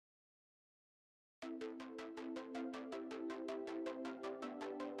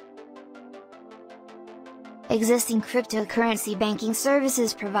Existing cryptocurrency banking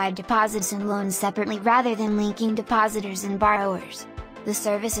services provide deposits and loans separately rather than linking depositors and borrowers. The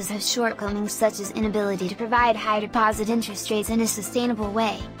services have shortcomings such as inability to provide high deposit interest rates in a sustainable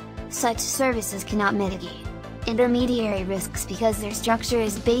way. Such services cannot mitigate intermediary risks because their structure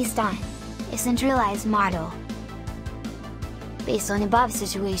is based on a centralized model. Based on above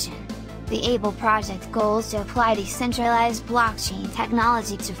situation, the ABLE project goals to apply decentralized blockchain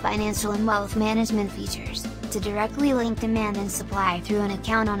technology to financial and wealth management features, to directly link demand and supply through an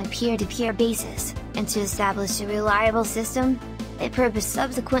account on a peer-to-peer basis, and to establish a reliable system. It purpose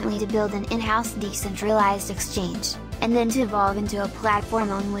subsequently to build an in-house decentralized exchange, and then to evolve into a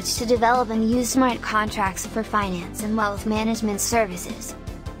platform on which to develop and use smart contracts for finance and wealth management services.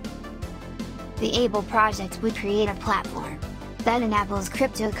 The ABLE project would create a platform that enables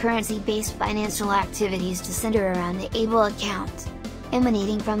cryptocurrency-based financial activities to center around the ABLE account,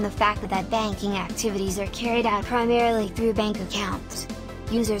 emanating from the fact that banking activities are carried out primarily through bank accounts.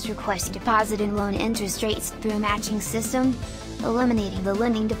 Users request deposit and loan interest rates through a matching system, eliminating the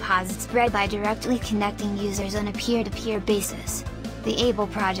lending deposit spread by directly connecting users on a peer-to-peer basis. The ABLE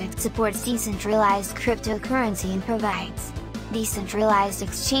project supports decentralized cryptocurrency and provides decentralized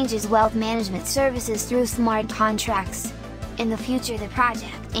exchanges wealth management services through smart contracts. In the future, the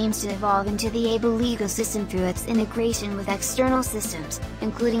project aims to evolve into the ABLE ecosystem through its integration with external systems,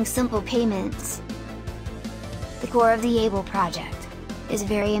 including simple payments. The core of the ABLE project is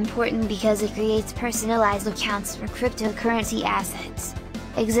very important because it creates personalized accounts for cryptocurrency assets.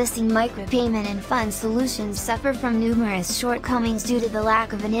 Existing micropayment and fund solutions suffer from numerous shortcomings due to the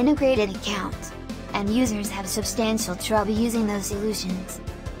lack of an integrated account, and users have substantial trouble using those solutions.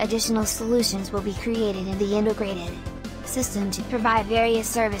 Additional solutions will be created in the integrated system to provide various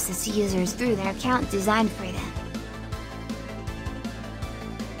services to users through their account designed for them.